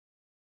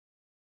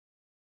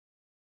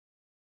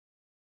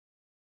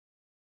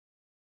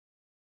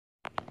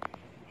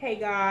Hey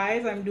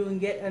guys, I'm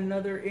doing yet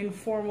another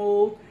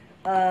informal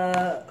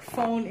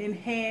phone in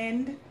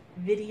hand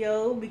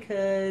video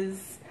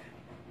because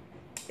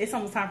it's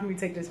almost time for me to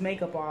take this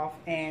makeup off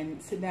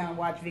and sit down and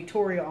watch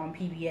Victoria on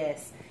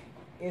PBS.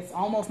 It's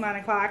almost 9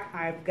 o'clock.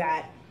 I've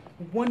got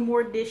one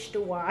more dish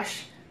to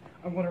wash.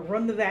 I'm going to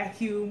run the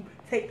vacuum,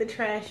 take the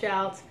trash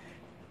out,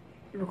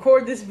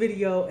 record this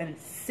video, and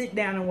sit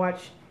down and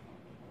watch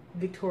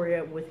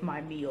Victoria with my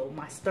meal,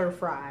 my stir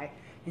fry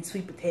and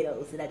sweet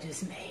potatoes that I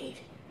just made.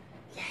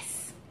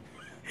 Yes.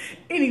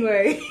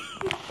 Anyway,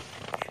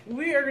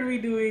 we are going to be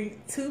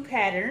doing two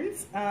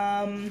patterns.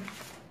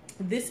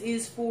 This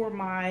is for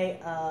my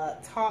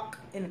talk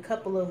in a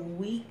couple of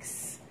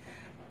weeks.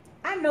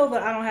 I know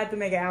that I don't have to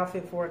make an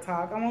outfit for a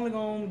talk. I'm only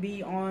going to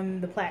be on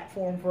the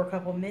platform for a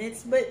couple of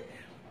minutes, but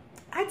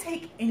I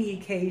take any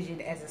occasion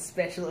as a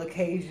special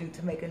occasion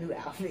to make a new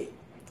outfit.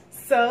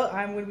 So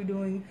I'm going to be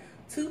doing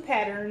two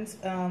patterns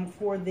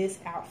for this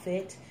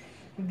outfit.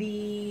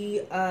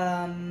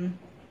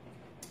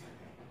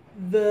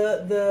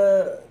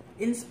 The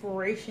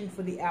inspiration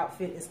for the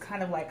outfit is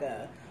kind of like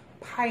a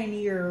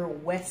pioneer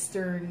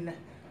Western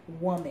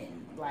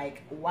woman,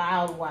 like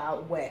Wild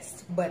Wild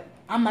West, but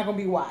I'm not gonna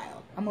be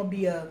wild. I'm gonna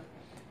be a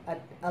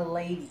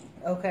lady,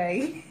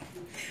 okay?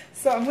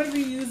 So I'm gonna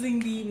be using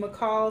the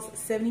McCall's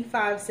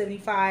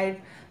 7575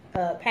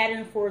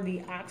 pattern for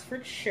the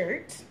Oxford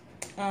shirt.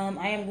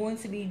 I am going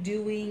to be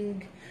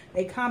doing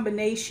a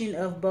combination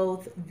of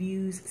both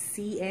views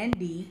C and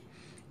D.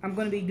 I'm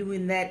going to be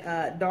doing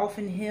that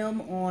dolphin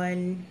hem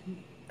on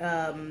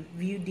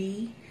view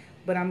D,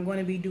 but I'm going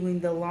to be doing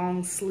the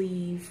long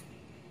sleeve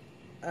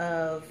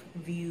of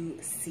view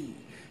C.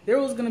 There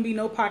was going to be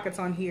no pockets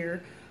on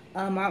here.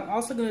 I'm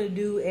also going to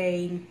do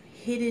a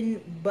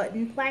hidden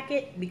button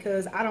placket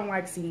because I don't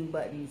like seeing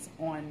buttons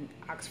on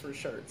Oxford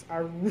shirts. I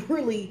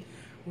really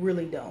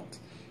don't.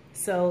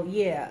 So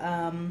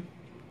yeah,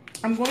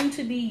 I'm going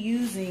to be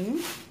using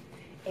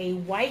a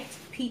white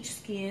peach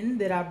skin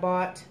that I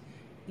bought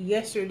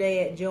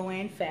yesterday at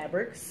Joann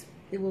Fabrics.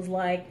 It was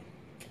like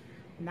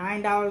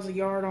 $9 a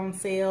yard on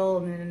sale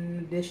and then an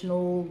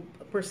additional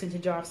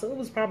percentage off, so it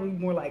was probably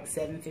more like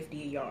 $7.50 a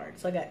yard.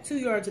 So I got 2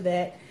 yards of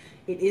that.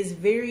 It is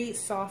very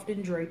soft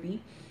and drapey.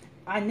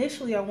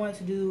 Initially I wanted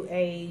to do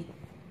a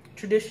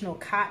traditional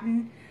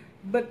cotton,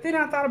 but then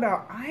I thought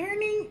about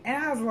ironing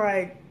and I was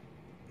like,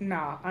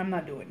 nah, I'm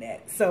not doing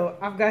that. So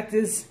I've got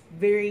this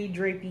very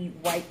drapey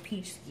white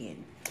peach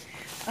skin.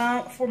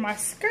 For my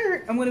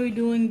skirt, I'm going to be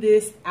doing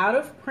this out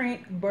of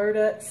print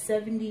Burda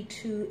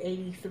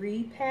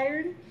 7283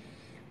 pattern.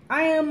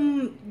 I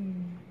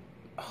am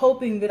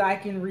hoping that I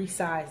can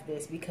resize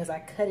this because I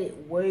cut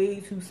it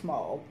way too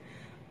small.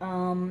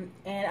 And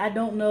I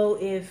don't know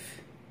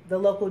if the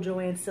local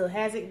Joann's still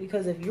has it,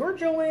 because if your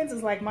Joann's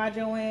is like my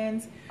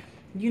Joann's,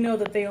 you know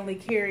that they only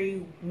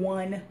carry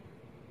one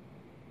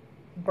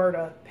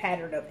Burda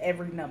pattern of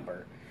every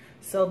number.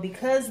 So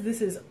because this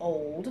is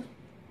old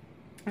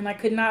and I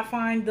could not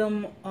find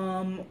them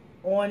on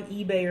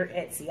eBay or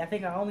Etsy, I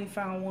think I only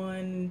found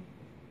one.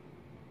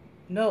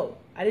 No,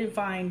 I didn't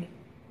find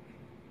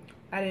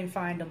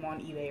them on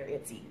eBay or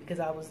Etsy because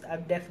I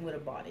definitely would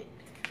have bought it.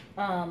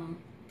 I'm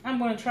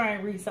going to try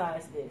and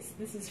resize this.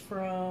 This is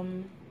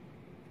from,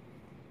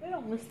 they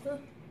don't list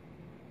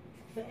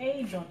the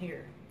age on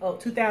here. Oh,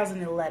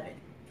 2011.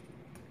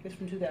 It's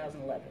from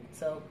 2011.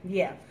 So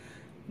yeah,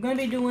 I'm going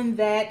to be doing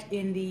that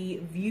in the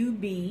View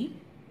B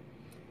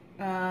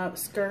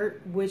skirt,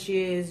 which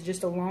is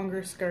just a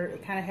longer skirt.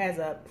 It kind of has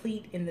a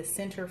pleat in the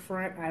center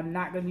front. I'm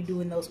not going to be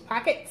doing those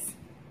pockets.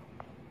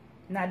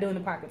 Not doing the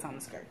pockets on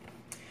the skirt.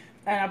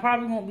 And I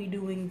probably won't be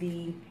doing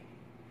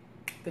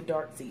the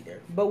darts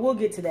either, but we'll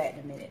get to that in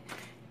a minute.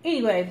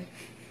 Anyway,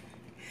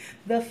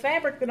 the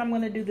fabric that I'm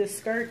going to do this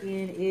skirt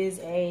in is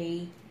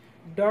a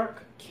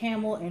dark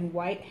camel and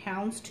white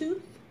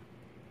houndstooth.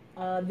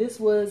 This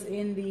was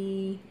in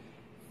the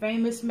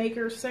Famous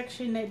Maker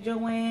section at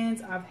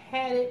Joann's. I've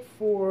had it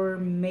for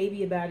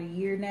maybe about a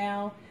year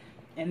now,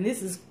 and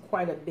this is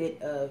quite a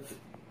bit of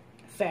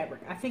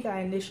fabric. I think I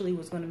initially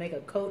was going to make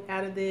a coat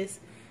out of this,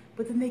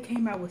 but then they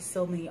came out with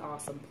so many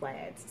awesome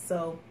plaids,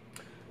 so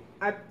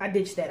I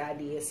ditched that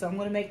idea. So I'm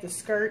going to make the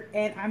skirt,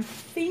 and I'm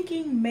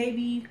thinking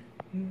maybe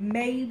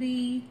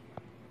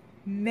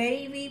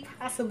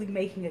possibly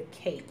making a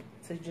cape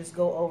to just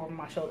go over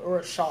my shoulder, or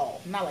a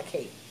shawl, not a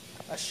cape,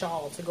 a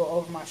shawl to go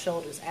over my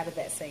shoulders out of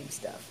that same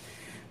stuff.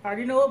 I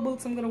already know what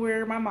boots I'm going to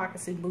wear, my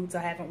moccasin boots.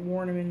 I haven't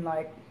worn them in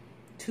like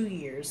 2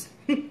 years.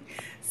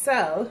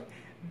 So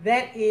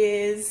that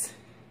is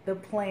the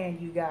plan,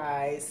 you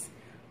guys.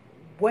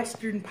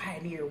 Western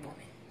pioneer woman.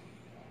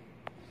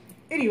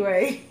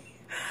 Anyway,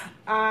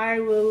 I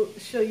will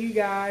show you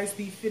guys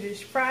the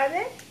finished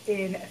product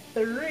in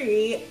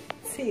 3,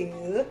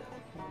 2,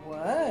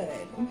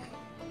 1.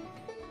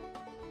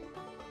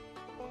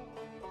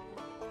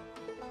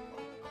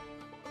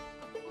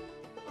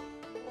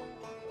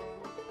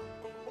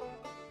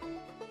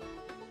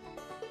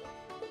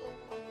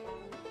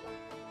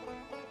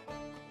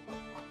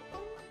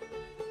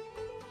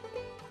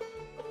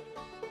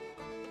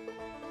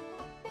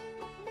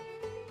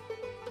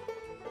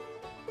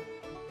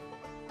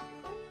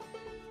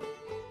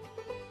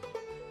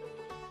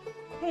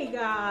 Hey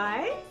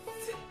guys,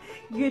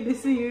 good to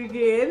see you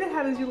again.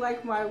 How did you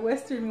like my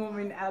Western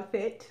woman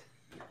outfit?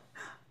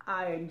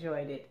 I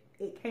enjoyed it.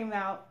 It came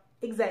out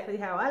exactly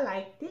how I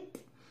liked it,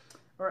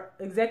 or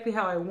exactly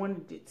how I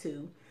wanted it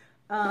to.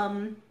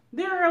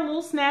 There are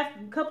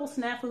a couple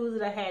snafus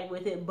that I had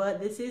with it, but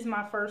this is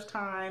my first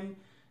time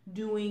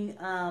doing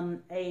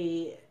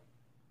a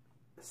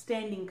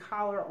standing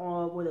collar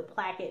on with a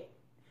placket.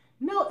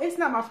 No, it's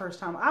not my first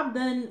time. I've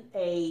done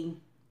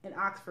an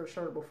Oxford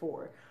shirt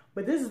before,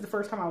 but this is the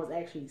first time I was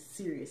actually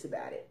serious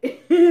about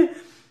it.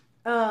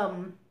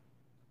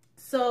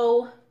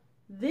 So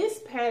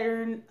this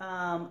pattern,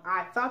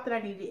 I thought that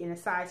I needed it in a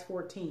size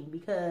 14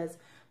 because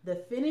the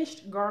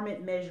finished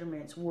garment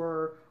measurements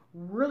were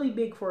really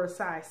big for a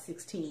size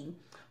 16.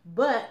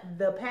 But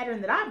the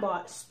pattern that I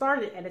bought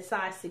started at a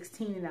size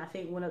 16 and I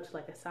think went up to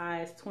like a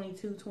size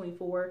 22,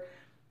 24,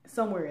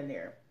 somewhere in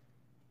there.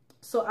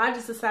 So I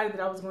just decided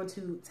that I was going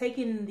to take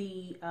in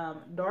the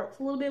darts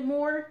a little bit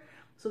more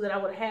so that I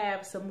would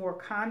have some more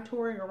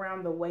contouring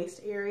around the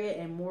waist area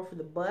and more for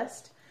the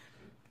bust.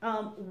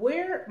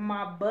 Where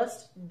my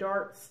bust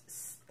darts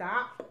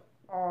stop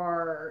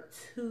are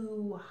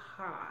too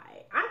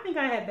high. I think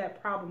I had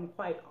that problem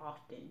quite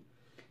often.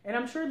 And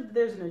I'm sure that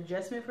there's an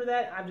adjustment for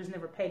that. I've just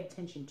never paid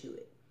attention to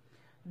it.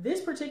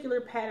 This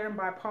particular pattern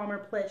by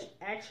Palmer Pletch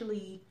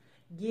actually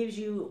gives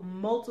you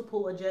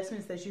multiple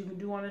adjustments that you can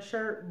do on a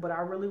shirt, but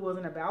I really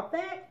wasn't about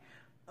that.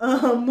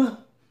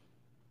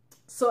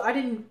 So I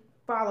didn't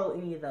follow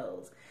any of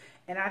those.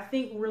 And I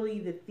think really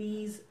that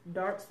these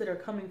darts that are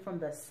coming from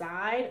the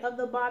side of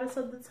the bodice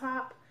of the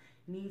top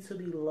need to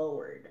be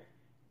lowered.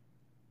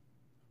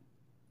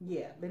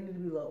 Yeah, they need to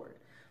be lowered.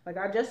 Like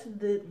I adjusted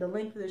the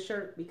length of the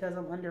shirt because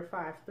I'm under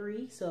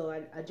 5'3", so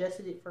I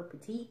adjusted it for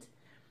petite.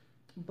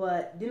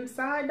 But them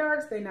side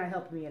darts, they're not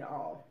helping me at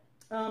all.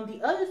 The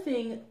other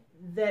thing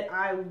that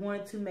I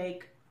wanted to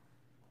make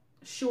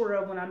sure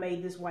of when I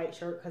made this white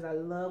shirt, because I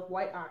love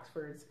white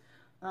Oxfords,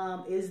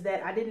 is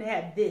that I didn't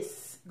have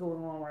this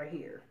going on right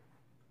here.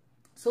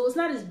 So it's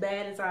not as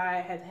bad as I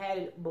have had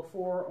it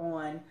before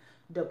on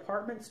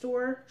department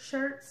store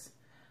shirts.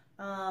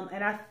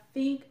 And I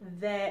think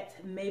that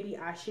maybe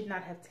I should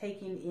not have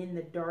taken in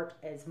the dart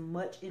as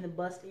much in the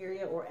bust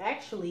area, or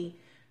actually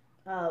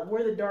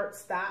where the dart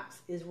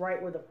stops is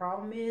right where the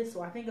problem is.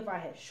 So I think if I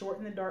had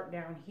shortened the dart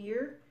down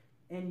here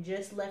and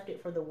just left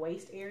it for the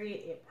waist area,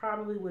 it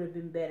probably would have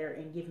been better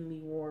and given me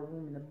more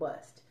room in the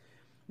bust.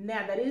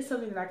 Now, that is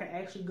something that I can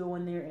actually go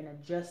in there and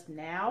adjust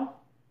now,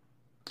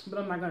 but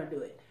I'm not going to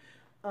do it.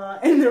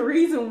 And the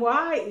reason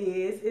why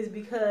is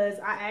because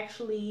I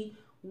actually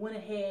went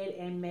ahead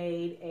and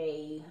made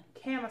a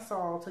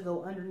camisole to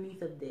go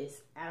underneath of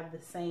this out of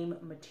the same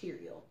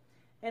material.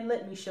 And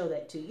let me show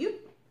that to you.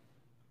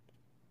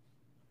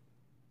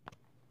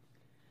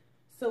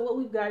 So what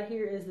we've got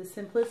here is the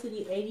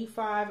Simplicity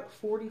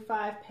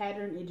 8545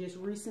 pattern. It just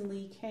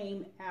recently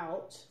came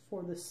out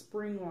for the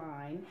spring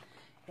line.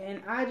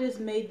 And I just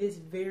made this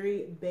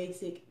very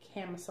basic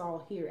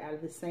camisole here out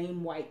of the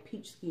same white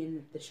peach skin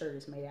that the shirt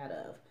is made out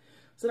of.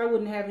 So that I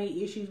wouldn't have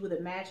any issues with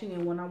it matching.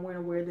 And when I'm going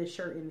to wear this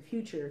shirt in the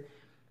future,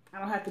 I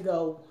don't have to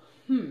go,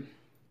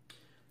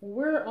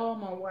 where are all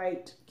my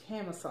white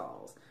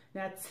camisoles?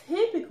 Now,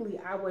 typically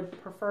I would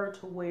prefer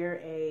to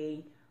wear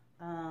a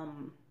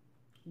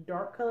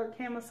dark colored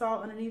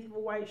camisole underneath of a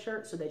white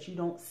shirt so that you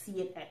don't see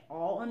it at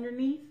all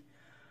underneath.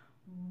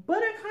 But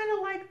I kind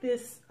of like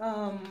this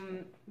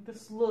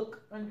this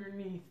look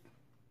underneath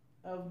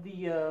of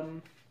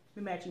the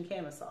matching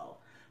camisole.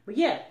 But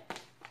yeah,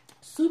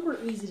 super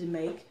easy to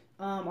make.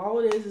 All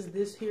it is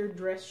this here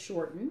dress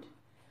shortened.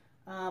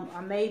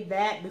 I made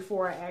that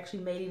before I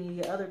actually made any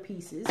of the other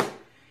pieces.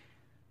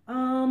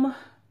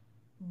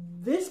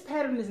 This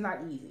pattern is not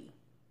easy.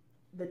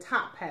 The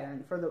top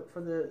pattern for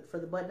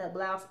the button-up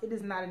blouse, it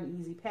is not an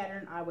easy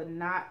pattern. I would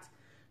not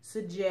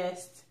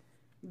suggest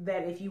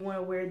that if you want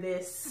to wear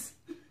this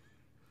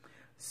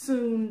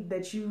soon,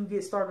 that you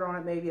get started on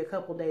it maybe a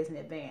couple days in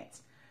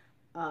advance.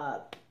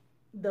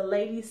 The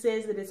lady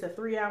says that it's a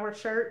 3-hour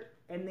shirt,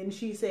 and then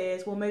she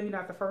says, well, maybe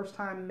not the first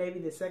time, maybe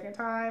the second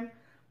time.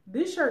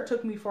 This shirt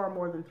took me far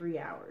more than 3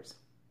 hours.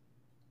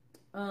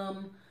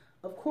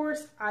 Of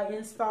course, I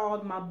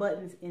installed my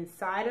buttons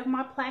inside of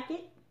my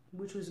placket,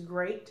 which was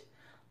great.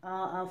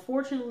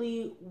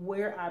 Unfortunately,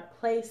 where I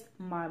placed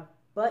my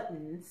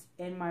buttons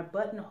and my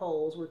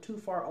buttonholes were too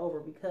far over,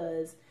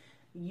 because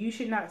you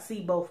should not see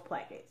both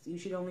plackets. You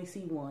should only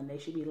see one. They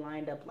should be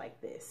lined up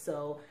like this.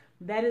 So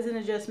that is an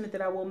adjustment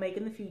that I will make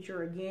in the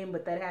future again,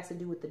 but that has to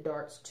do with the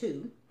darts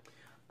too.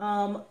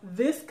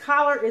 This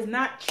collar is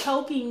not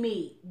choking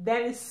me.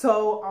 That is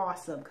so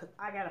awesome because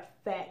I got a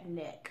fat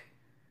neck.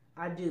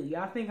 I do.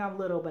 Y'all think I'm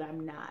little, but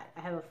I'm not.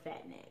 I have a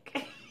fat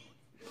neck.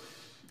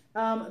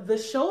 The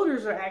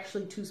shoulders are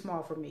actually too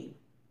small for me.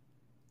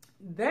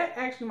 That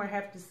actually might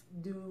have to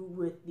do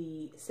with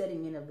the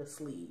setting in of the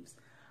sleeves.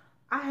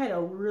 I had a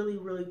really,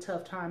 really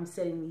tough time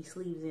setting these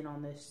sleeves in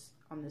on this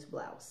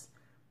blouse.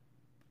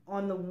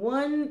 On the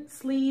one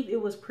sleeve,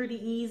 it was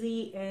pretty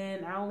easy,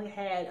 and I only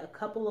had a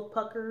couple of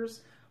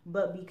puckers,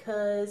 but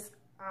because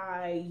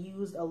I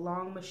used a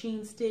long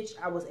machine stitch,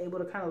 I was able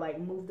to kind of like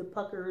move the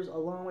puckers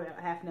along without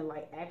having to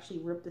like actually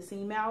rip the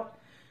seam out.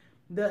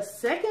 The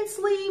second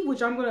sleeve,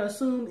 which I'm going to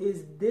assume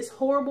is this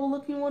horrible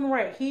looking one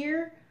right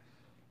here,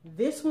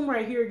 this one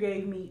right here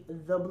gave me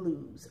the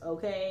blues,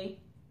 okay?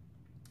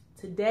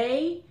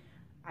 Today,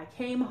 I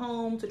came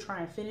home to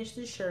try and finish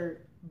this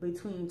shirt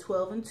between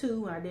 12 and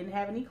 2 when I didn't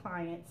have any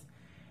clients.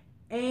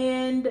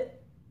 And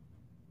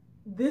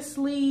this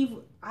sleeve,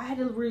 I had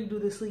to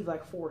redo this sleeve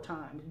like 4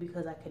 times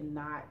because I could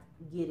not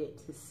get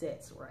it to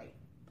set right.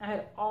 I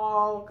had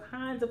all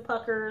kinds of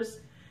puckers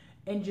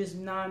and just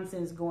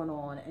nonsense going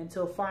on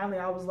until finally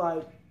I was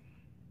like,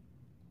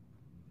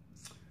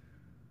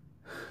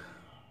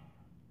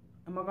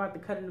 am I going to have to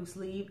cut a new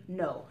sleeve?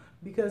 No,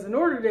 because in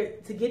order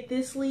to get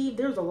this sleeve,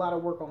 there's a lot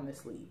of work on this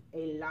sleeve.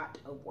 A lot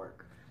of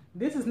work.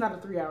 This is not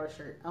a 3-hour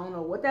shirt. I don't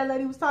know what that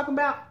lady was talking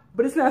about,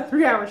 but it's not a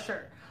 3-hour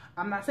shirt.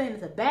 I'm not saying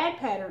it's a bad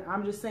pattern.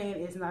 I'm just saying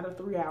it's not a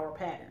 3-hour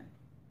pattern.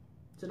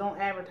 So don't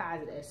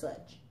advertise it as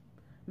such.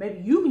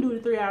 Maybe you can do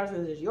the 3 hours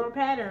because it's your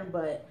pattern,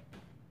 but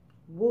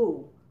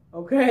woo,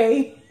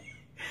 okay?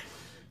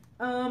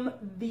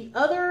 The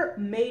other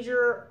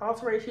major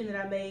alteration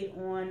that I made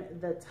on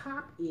the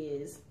top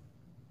is,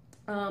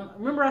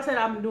 remember I said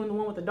I'm doing the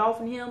one with the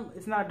dolphin hem?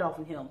 It's not a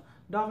dolphin hem.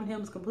 Dolphin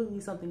hem is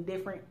completely something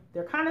different.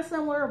 They're kind of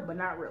similar, but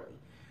not really.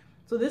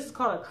 So this is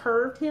called a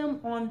curved hem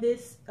on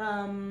this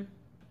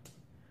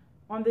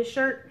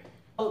shirt.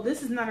 Oh,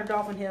 this is not a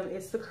dolphin hem.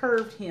 It's the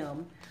curved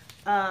hem.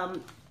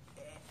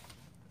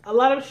 A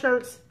lot of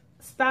shirts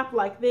stop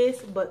like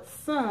this, but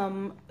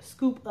some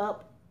scoop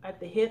up at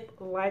the hip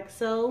like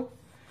so.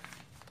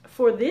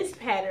 For this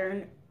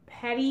pattern,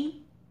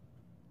 Patty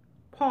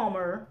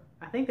Palmer,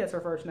 I think that's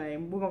her first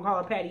name. We're going to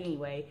call her Patty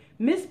anyway.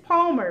 Miss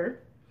Palmer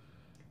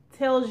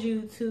tells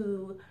you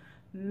to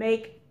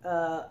make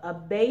a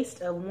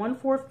baste of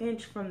 1/4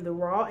 inch from the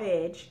raw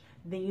edge.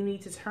 Then you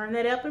need to turn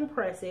that up and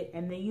press it.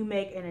 And then you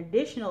make an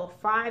additional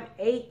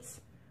 5/8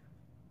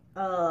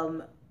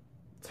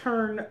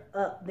 turn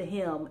up the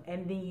hem.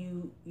 And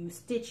then you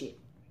stitch it.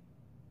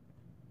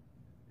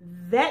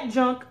 That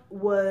junk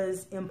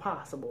was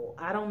impossible.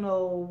 I don't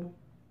know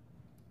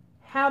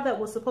how that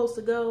was supposed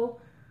to go,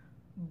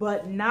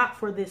 but not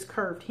for this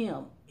curved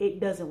hem.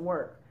 It doesn't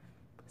work.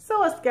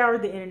 So I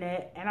scoured the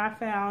internet and I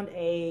found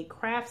a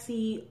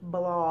Craftsy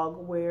blog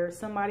where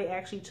somebody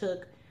actually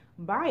took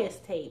bias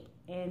tape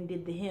and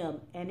did the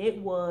hem, and it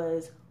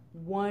was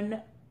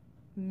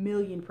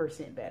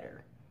 1,000,000%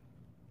 better.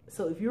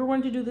 So if you're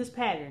going to do this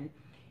pattern,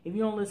 if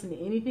you don't listen to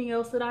anything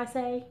else that I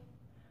say,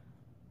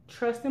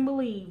 trust and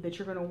believe that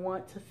you're going to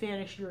want to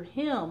finish your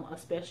hem,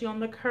 especially on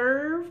the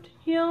curved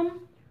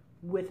hem,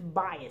 with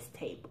bias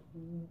tape.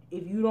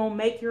 If you don't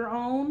make your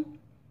own,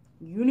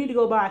 you need to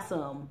go buy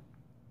some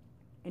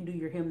and do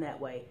your hem that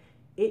way.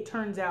 It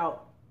turns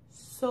out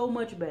so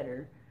much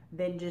better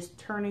than just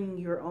turning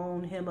your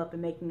own hem up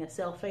and making a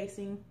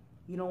self-facing.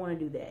 You don't want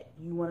to do that.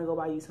 You want to go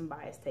buy you some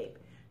bias tape.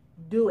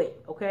 Do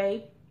it,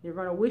 okay? You're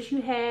going to wish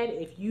you had.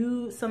 If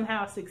you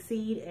somehow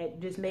succeed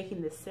at just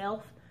making the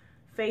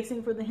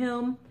self-facing for the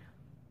hem,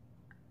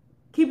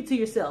 keep it to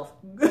yourself.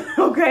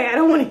 Okay, I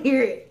don't want to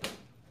hear it.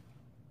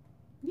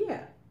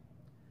 Yeah.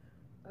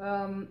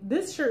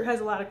 This shirt has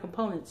a lot of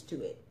components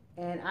to it.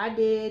 And I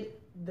did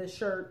the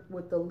shirt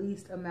with the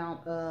least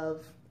amount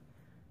of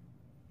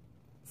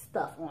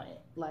stuff on it.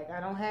 Like, I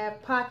don't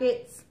have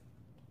pockets.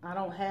 I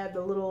don't have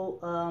the little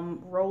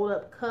rolled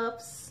up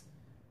cuffs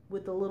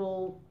with the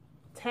little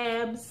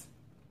tabs.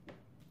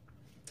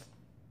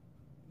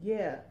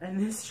 Yeah, and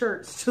this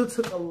shirt still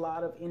took a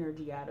lot of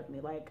energy out of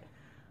me. Like,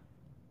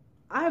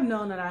 I have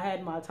known that I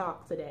had my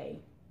talk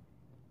today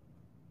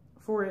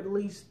for at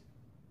least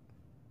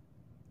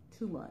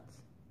 2 months.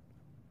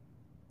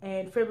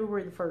 And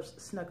February the 1st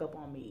snuck up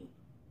on me.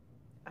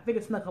 I think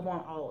it snuck up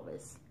on all of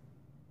us.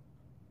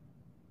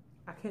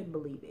 I couldn't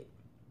believe it.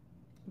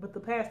 But the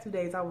past 2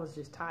 days I was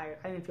just tired.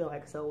 I didn't feel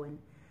like sewing.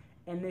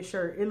 And this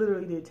shirt, it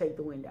literally did take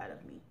the wind out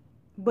of me.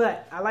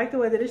 But I like the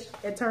way that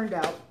it turned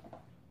out.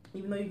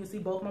 Even though you can see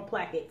both my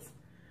plackets.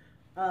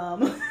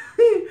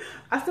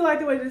 I still like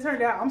the way that it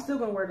turned out. I'm still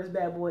going to wear this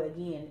bad boy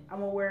again. I'm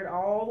going to wear it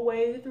all the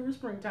way through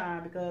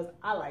springtime because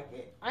I like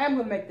it. I am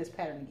going to make this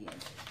pattern again.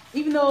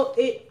 Even though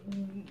it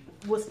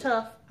was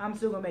tough, I'm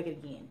still going to make it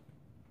again.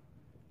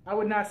 I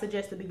would not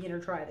suggest a beginner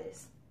try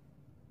this.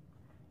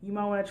 You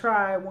might want to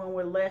try one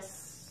with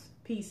less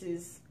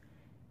pieces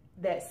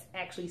that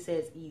actually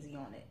says easy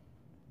on it.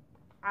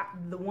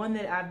 The one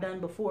that I've done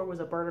before was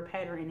a Burda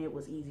pattern and it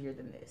was easier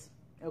than this.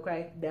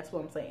 Okay? That's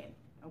what I'm saying.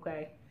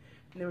 Okay?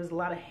 There was a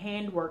lot of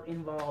handwork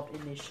involved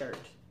in this shirt.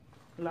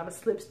 A lot of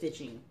slip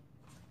stitching.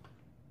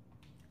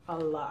 A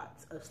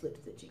lot of slip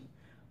stitching.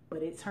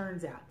 But it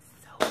turns out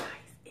so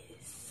nice. It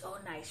is so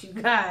nice, you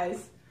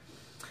guys.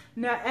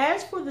 Now,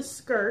 as for the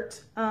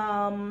skirt,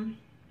 I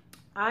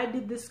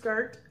did this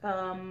skirt.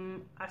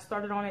 I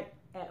started on it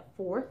at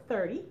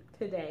 4:30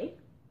 today.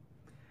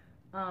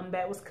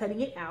 That was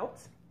cutting it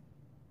out.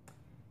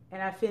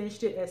 And I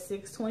finished it at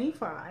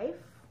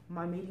 6:25.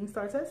 My meeting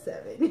starts at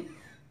 7.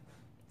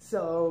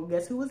 So,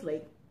 guess who was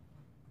late?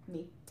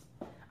 Me.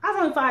 I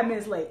was only 5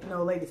 minutes late.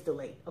 No, late is still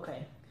late.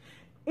 Okay.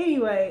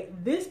 Anyway,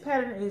 this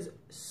pattern is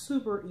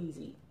super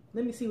easy.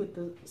 Let me see what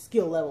the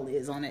skill level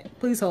is on it.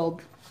 Please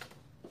hold.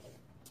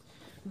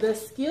 The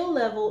skill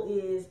level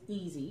is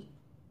easy.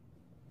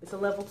 It's a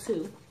level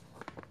 2.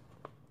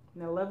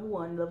 Now level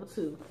 1, level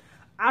 2.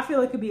 I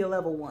feel it could be a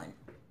level 1,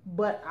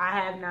 but I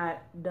have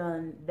not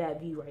done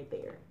that view right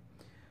there.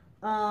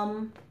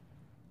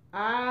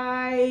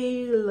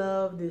 I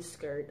love this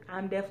skirt.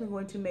 I'm definitely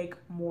going to make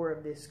more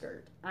of this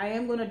skirt. I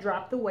am going to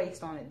drop the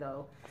waist on it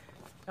though,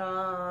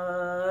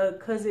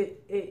 because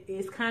it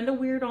is kind of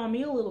weird on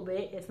me a little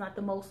bit. It's not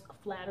the most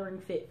flattering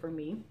fit for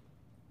me,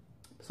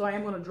 so I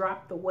am going to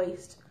drop the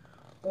waist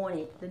on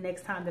it the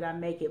next time that I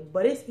make it.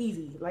 But it's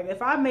easy. Like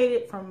if I made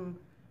it from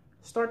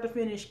start to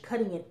finish,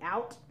 cutting it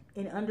out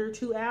in under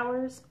 2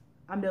 hours,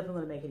 I'm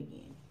definitely going to make it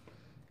again.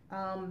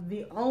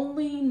 The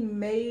only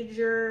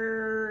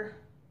major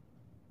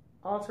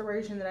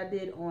alteration that I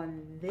did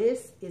on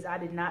this is I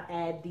did not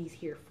add these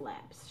here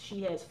flaps.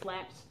 She has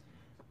flaps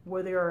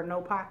where there are no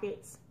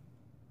pockets.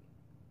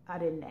 I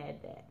didn't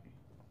add that.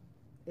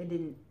 It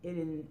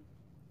didn't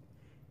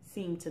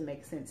seem to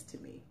make sense to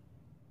me.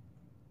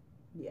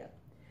 Yeah.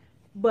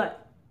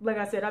 But like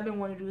I said, I've been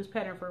wanting to do this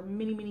pattern for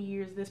many, many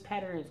years. This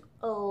pattern is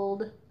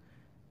old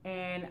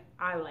and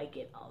I like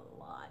it a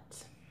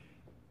lot.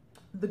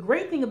 The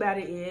great thing about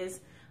it is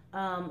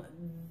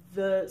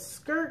the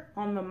skirt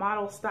on the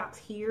model stops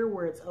here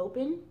where it's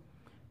open.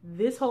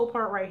 This whole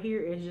part right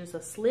here is just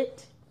a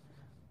slit.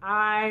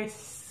 I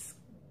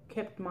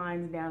kept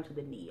mine down to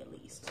the knee at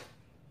least.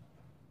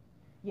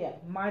 Yeah,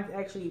 mine's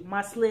actually,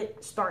 my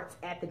slit starts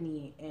at the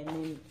knee and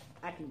then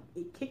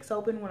it kicks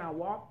open when I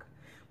walk,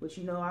 which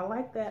you know I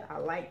like that. I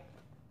like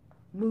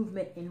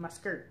movement in my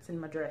skirts and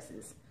my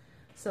dresses.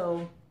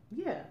 So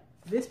yeah,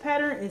 this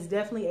pattern is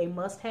definitely a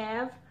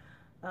must-have.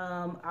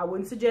 I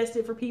wouldn't suggest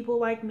it for people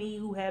like me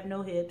who have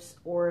no hips,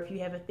 or if you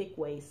have a thick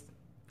waist.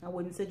 I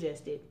wouldn't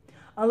suggest it.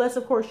 Unless,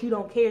 of course, you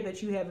don't care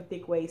that you have a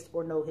thick waist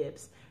or no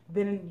hips.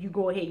 Then you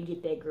go ahead and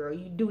get that, girl.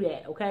 You do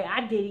that, okay?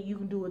 I did it. You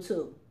can do it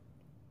too.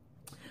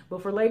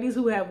 But for ladies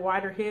who have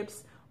wider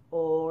hips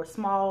or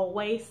small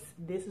waists,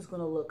 this is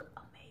going to look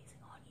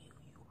amazing on you.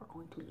 You are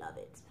going to love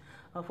it.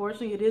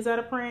 Unfortunately, it is out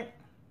of print.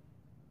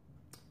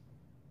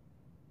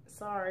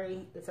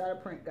 Sorry, it's out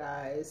of print,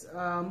 guys.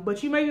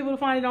 But you may be able to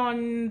find it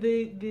on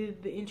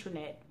the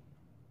internet.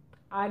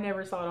 I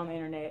never saw it on the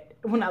internet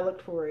when I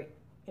looked for it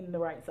in the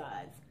right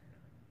size.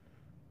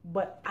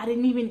 But I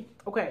didn't even,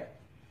 okay.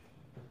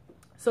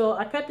 So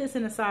I cut this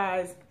in a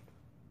size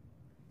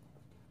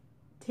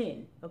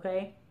 10,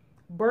 okay?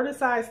 Burda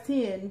size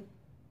 10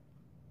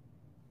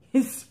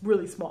 is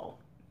really small.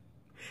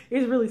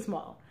 It's really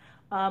small.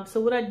 So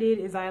what I did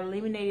is I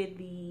eliminated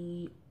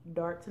the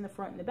darts in the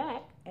front and the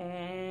back,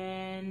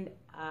 and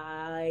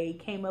I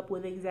came up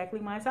with exactly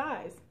my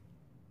size.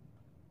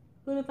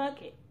 Who'd have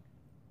thunk it?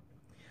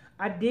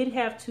 I did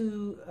have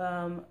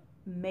to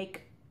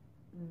make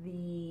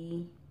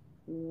the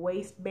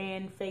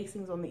waistband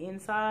facings on the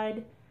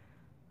inside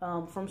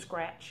from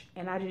scratch,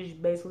 and I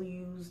just basically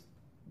used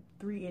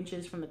 3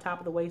 inches from the top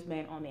of the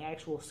waistband on the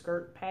actual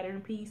skirt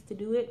pattern piece to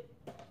do it.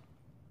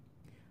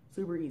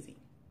 Super easy.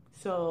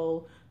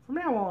 So from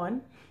now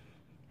on,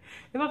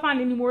 if I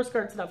find any more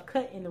skirts that I've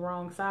cut in the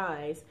wrong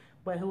size,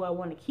 but who I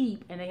want to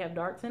keep and they have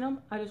darts in them,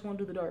 I just want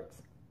to do the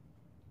darts.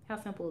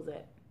 How simple is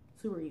that?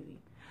 Super easy.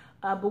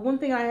 But one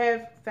thing I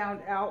have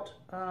found out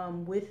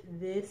with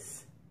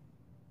this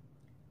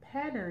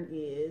pattern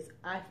is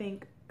I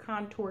think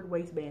contoured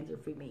waistbands are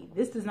for me.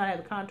 This does not have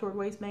a contoured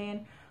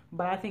waistband,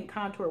 but I think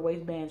contoured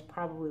waistbands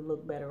probably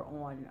look better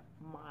on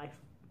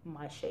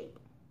my shape.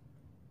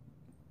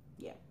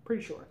 Yeah,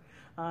 pretty sure.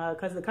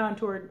 Because the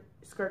contoured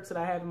skirts that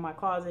I have in my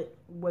closet,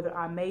 whether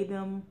I made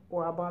them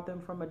or I bought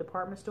them from a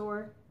department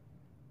store,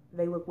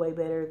 they look way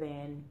better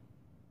than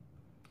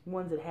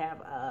ones that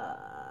have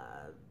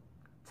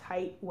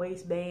tight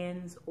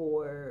waistbands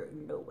or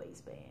no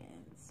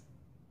waistbands.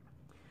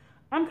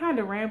 I'm kind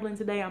of rambling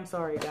today. I'm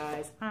sorry,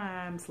 guys.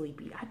 I'm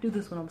sleepy. I do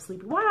this when I'm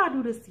sleepy. Why do I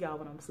do this to y'all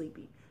when I'm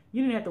sleepy?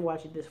 You didn't have to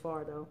watch it this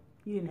far, though.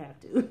 You didn't have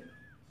to.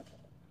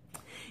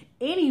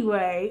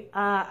 Anyway,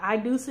 I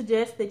do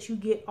suggest that you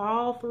get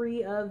all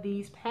 3 of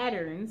these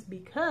patterns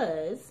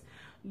because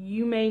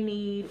you may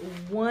need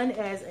one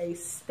as a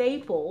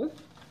staple.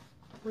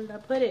 Where did I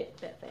put it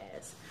that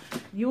fast?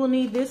 You will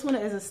need this one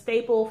as a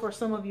staple for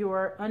some of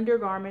your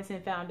undergarments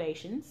and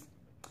foundations.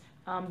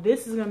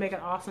 This is going to make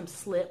an awesome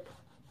slip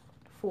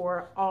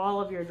for all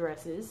of your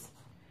dresses.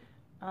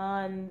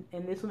 And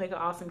this will make an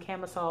awesome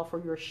camisole for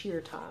your sheer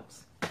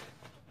tops.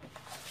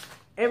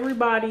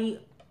 Everybody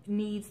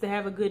needs to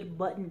have a good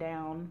button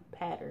down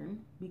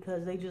pattern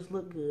because they just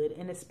look good,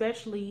 and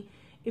especially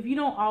if you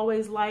don't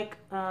always like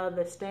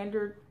the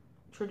standard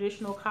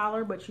traditional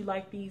collar, but you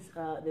like these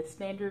the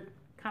standard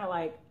kind of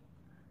like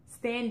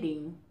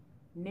standing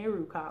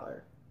Nehru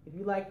collar. If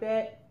you like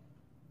that,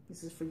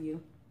 this is for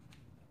you.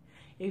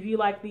 If you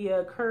like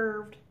the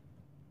curved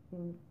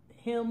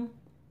hem,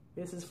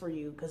 this is for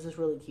you because it's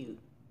really cute.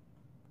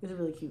 It's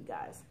really cute,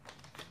 guys.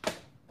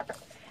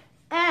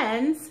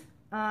 And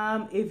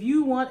if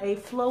you want a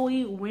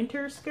flowy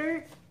winter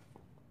skirt,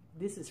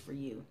 this is for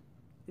you.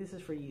 This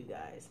is for you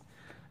guys.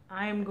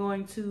 I'm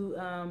going to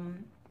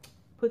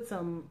put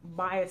some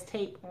bias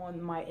tape on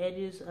my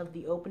edges of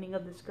the opening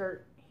of the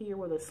skirt here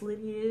where the slit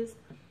is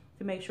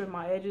to make sure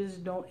my edges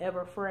don't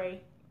ever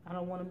fray. I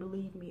don't want them to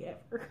leave me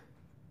ever.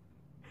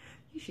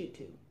 You should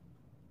too.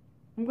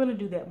 I'm going to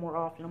do that more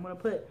often. I'm going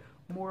to put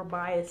more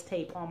bias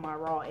tape on my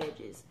raw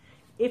edges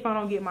if I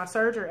don't get my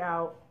serger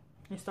out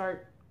and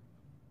start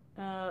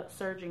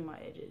serging my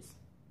edges.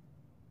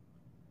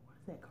 What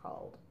is that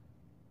called?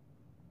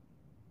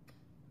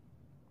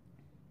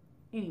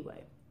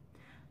 Anyway,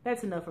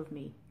 that's enough of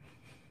me.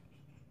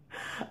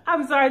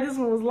 I'm sorry this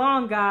one was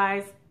long,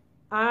 guys.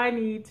 I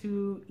need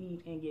to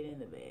eat and get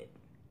into bed.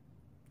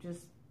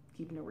 Just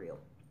keeping it real.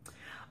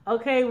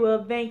 Okay,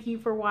 well, thank you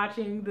for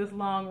watching this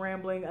long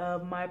rambling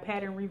of my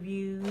pattern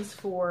reviews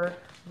for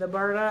the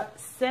Burda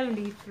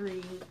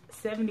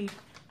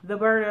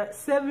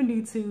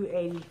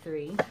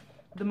 7283,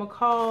 the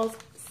McCall's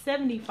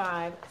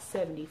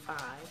 7575,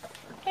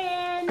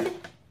 and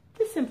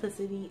the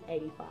Simplicity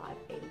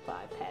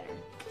 8585 pattern.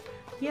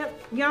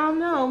 Yep, y'all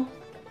know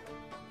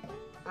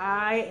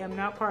I am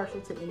not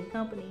partial to any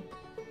company.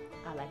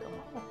 I like them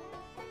all.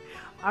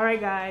 All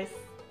right, guys.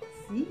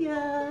 See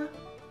ya.